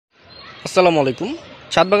আসসালামু আলাইকুম।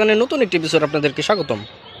 ছাদ বাগানের নতুন একটি এপিসোড আপনাদেরকে স্বাগতম।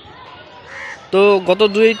 তো গত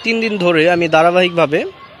 2-3 দিন ধরে আমি ধারাবাহিকভাবে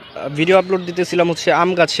ভিডিও আপলোড দিতেছিলাম হচ্ছে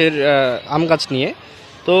আম গাছ নিয়ে।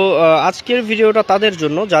 তো আজকের ভিডিওটা তাদের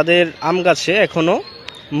জন্য যাদের আম গাছে এখনও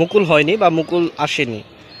মুকুল হয়নি বা মুকুল আসেনি।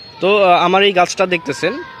 তো আমার এই গাছটা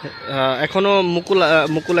দেখতেছেন, এখনও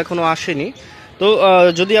মুকুল এখনও আসেনি। তো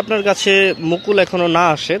যদি আপনার গাছে মুকুল এখনও না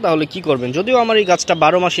আসে তাহলে কি করবেন? যদিও আমার এই গাছটা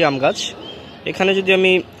 12 মাসি আম গাছ। এখানে যদি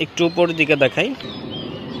আমি একটু উপরের দিকে দেখাই,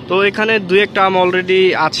 তো এখানে 2-1টা আম অলরেডি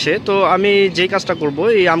আছে। তো আমি যেই কাজটা করব,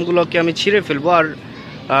 এই আমগুলোকে আমি ছিঁড়ে ফেলবো। আর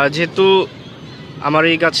যেহেতু আমার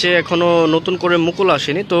এই গাছে এখনও নতুন করে মুকুল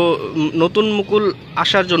আসেনি, তো নতুন মুকুল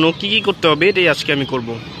আসার জন্য কি কি করতে হবে এটাই আজকে আমি করব।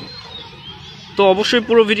 তো অবশ্যই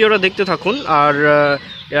পুরো ভিডিওটা দেখতে থাকুন, আর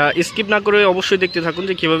স্কিপ না করে অবশ্যই দেখতে থাকুন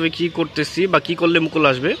যে কীভাবে কি করতেছি বা কি করলে মুকুল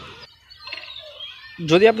আসবে।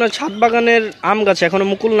 যদি আপনার ছাদ বাগানের আম গাছে এখনও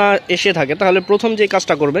মুকুল না এসে থাকে তাহলে প্রথম যে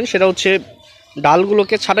কাজটা করবেন সেটা হচ্ছে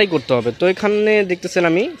ডালগুলোকে ছাঁটাই করতে হবে। তো এখানে দেখতেছেন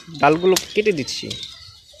আমি ডালগুলো কেটে দিচ্ছি।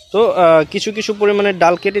 তো কিছু কিছু পরিমাণে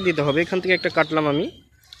ডাল কেটে দিতে হবে। এখান থেকে একটা কাটলাম আমি।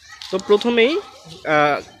 তো প্রথমেই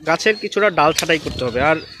গাছের কিছুটা ডাল ছাঁটাই করতে হবে।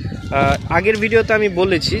 আর আগের ভিডিওতে আমি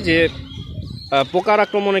বলেছি যে পোকার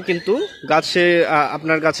আক্রমণে কিন্তু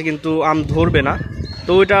আপনার গাছে কিন্তু আম ধরবে না।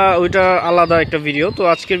 তো ওইটা আলাদা একটা ভিডিও। তো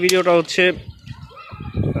আজকের ভিডিওটা হচ্ছে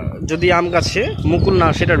যদি আম গাছে মুকুল না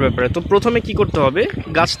সেটার ব্যাপারে। তো প্রথমে কি করতে হবে,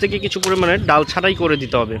 গাছ থেকে কিছু পরিমাণে ডাল ছাঁটাই করে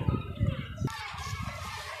দিতে হবে।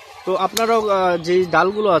 তো আপনারাও যেই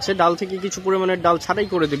ডালগুলো আছে ডাল থেকে কিছু পরিমাণের ডাল ছাঁটাই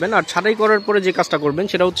করে দিবেন। আর ছাঁটাই করার পরে যে কাজটা করবেন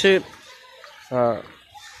সেটা হচ্ছে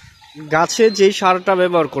গাছে যেই সারটা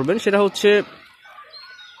ব্যবহার করবেন সেটা হচ্ছে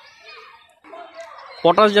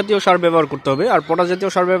পটাশ জাতীয় সার ব্যবহার করতে হবে। আর পটাশ জাতীয়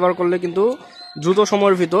সার ব্যবহার করলে কিন্তু দ্রুত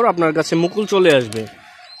সময়ের ভিতর আপনার গাছে মুকুল চলে আসবে।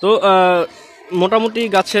 তো মোটামুটি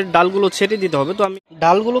গাছের ডালগুলো ছেটে দিতে হবে। তো আমি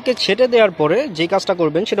ডালগুলোকে ছেটে দেওয়ার পরে যে কাজটা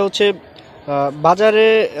করবেন সেটা হচ্ছে বাজারে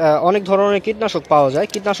অনেক ধরনের কীটনাশক পাওয়া যায়।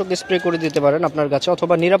 কীটনাশক স্প্রে করে দিতে পারেন আপনার গাছে,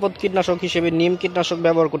 অথবা নিরাপদ কীটনাশক হিসেবে নিম কীটনাশক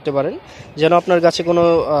ব্যবহার করতে পারেন, যেন আপনার গাছে কোনো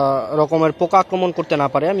রকমের পোকা আক্রমণ করতে না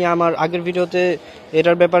পারে। আমি আমার আগের ভিডিওতে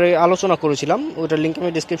এটার ব্যাপারে আলোচনা করেছিলাম, ওইটার লিঙ্ক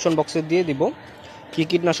আমি ডিসক্রিপশন বক্সে দিয়ে দিব কি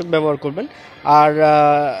কীটনাশক ব্যবহার করবেন। আর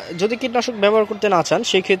যদি কীটনাশক ব্যবহার করতে না চান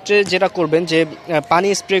সেই ক্ষেত্রে যেটা করবেন যে পানি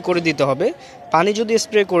স্প্রে করে দিতে হবে। পানি যদি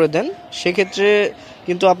স্প্রে করে দেন সেক্ষেত্রে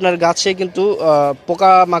কিন্তু আপনার গাছে কিন্তু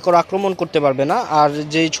পোকা মাকড় আক্রমণ করতে পারবে না, আর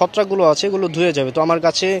যেই ছত্রাকগুলো আছে এগুলো ধুয়ে যাবে। তো আমার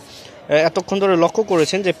গাছে এতক্ষণ ধরে লক্ষ্য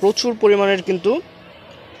করেছেন যে প্রচুর পরিমাণের কিন্তু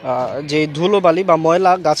যে ধুলোবালি বা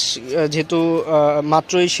ময়লা, গাছ যেহেতু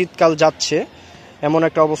মাত্রই শীতকাল যাচ্ছে এমন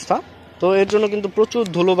একটা অবস্থা, তো এর জন্য কিন্তু প্রচুর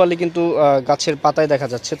ধুলোবালি কিন্তু গাছের পাতায় দেখা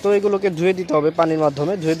যাচ্ছে। তো এগুলোকে ধুয়ে দিতে হবে, পানির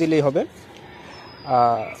মাধ্যমে ধুয়ে দিলেই হবে।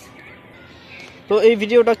 তো এই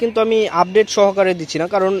ভিডিওটা কিন্তু আমি আপডেট সহকারে দিচ্ছি না,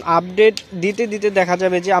 কারণ আপডেট দিতে দিতে দেখা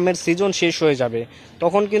যাবে যে আমের সিজন শেষ হয়ে যাবে।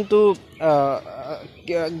 তখন কিন্তু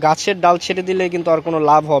গাছের ডাল ছেড়ে দিলে কিন্তু আর কোনো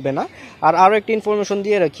লাভ হবে না। আর আরও একটি ইনফরমেশন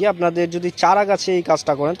দিয়ে রাখি, আপনাদের যদি চারা গাছে এই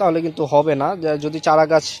কাজটা করেন তাহলে কিন্তু হবে না। যদি চারা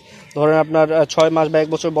গাছ ধরেন আপনার 6 মাস বা 1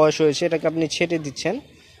 বছর বয়স হয়েছে, এটাকে আপনি ছেটে দিচ্ছেন,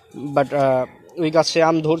 বাট ওই গাছে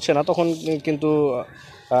আম ধরছে না, তখন কিন্তু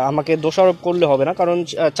আমাকে দোষারোপ করলে হবে না, কারণ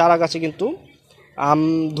চারা গাছে কিন্তু আম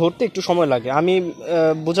ধরতে একটু সময় লাগে। আমি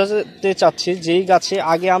বোঝাতে চাচ্ছি যেই গাছে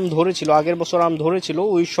আগে আম ধরেছিল, আগের বছর আম ধরেছিল,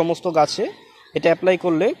 ওই সমস্ত গাছে এটা অ্যাপ্লাই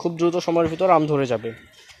করলে খুব দ্রুত সময়ের ভিতর আম ধরে যাবে।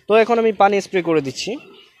 তো এখন আমি পানি স্প্রে করে দিচ্ছি।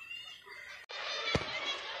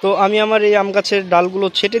 তো আমি আমার এই আম গাছের ডালগুলো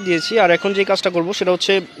ছেটে দিয়েছি। আর এখন যে কাজটা করব সেটা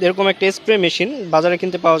হচ্ছে এরকম একটা স্প্রে মেশিন বাজারে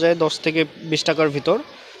কিনতে পাওয়া যায় 10 থেকে 20 টাকার ভিতর।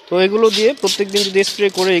 তো এগুলো দিয়ে প্রত্যেকদিন যদি স্প্রে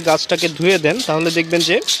করে এই গাছটাকে ধুয়ে দেন তাহলে দেখবেন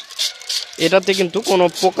যে এটাতে কিন্তু কোনো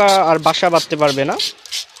পোকা আর বাসা বাঁধতে পারবে না,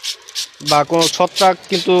 বা কোনো ছত্রাক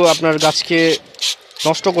কিন্তু আপনার গাছকে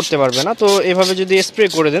নষ্ট করতে পারবে না। তো এভাবে যদি স্প্রে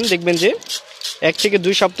করে দেন দেখবেন যে 1 থেকে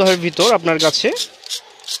 2 সপ্তাহের ভিতর আপনার গাছে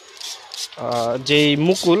যেই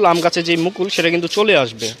মুকুল, আম গাছে যেই মুকুল সেটা কিন্তু চলে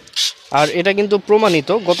আসবে। আর এটা কিন্তু প্রমাণিত,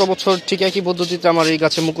 গত বছর ঠিক একই পদ্ধতিতে আমার এই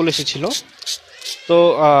গাছে মুকুল এসেছিল। তো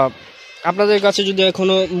আপনাদের কাছে যদি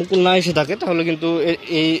এখনও মুকুল না এসে থাকে তাহলে কিন্তু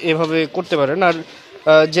এভাবে করতে পারেন। আর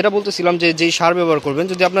যেটা বলতেছিলাম যে যেই সার ব্যবহার করবেন,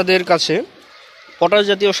 যদি আপনাদের কাছে পটাশ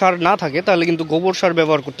জাতীয় সার না থাকে তাহলে কিন্তু গোবর সার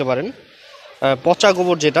ব্যবহার করতে পারেন, পচা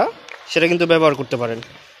গোবর যেটা, সেটা কিন্তু ব্যবহার করতে পারেন।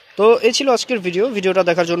 তো এই ছিল আজকের ভিডিওটা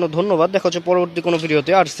দেখার জন্য ধন্যবাদ। দেখা হচ্ছে পরবর্তী কোনো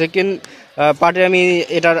ভিডিওতে। আর সেকেন্ড পার্টে আমি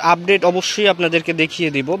এটার আপডেট অবশ্যই আপনাদেরকে দেখিয়ে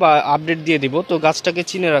দিব বা আপডেট দিয়ে দিব। তো গাছটাকে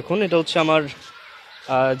চিনে রাখুন, এটা হচ্ছে আমার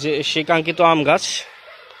যে সেই কাঙ্ক্ষিত আম গাছ।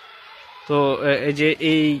 তো এই যে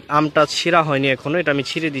এই আমটা ছিঁড়া হয়নি এখনও, এটা আমি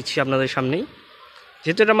ছিঁড়ে দিচ্ছি আপনাদের সামনেই।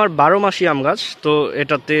 যেহেতু এটা আমার 12 মাসি আম গাছ, তো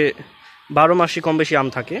এটাতে 12 মাসই কম বেশি আম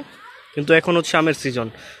থাকে, কিন্তু এখন হচ্ছে আমের সিজন।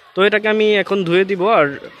 তো এটাকে আমি এখন ধুয়ে দিব আর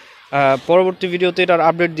পরবর্তী ভিডিওতে এটার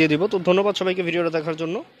আপডেট দিয়ে দিব। তো ধন্যবাদ সবাইকে ভিডিওটা দেখার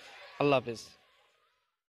জন্য। আল্লাহ হাফেজ।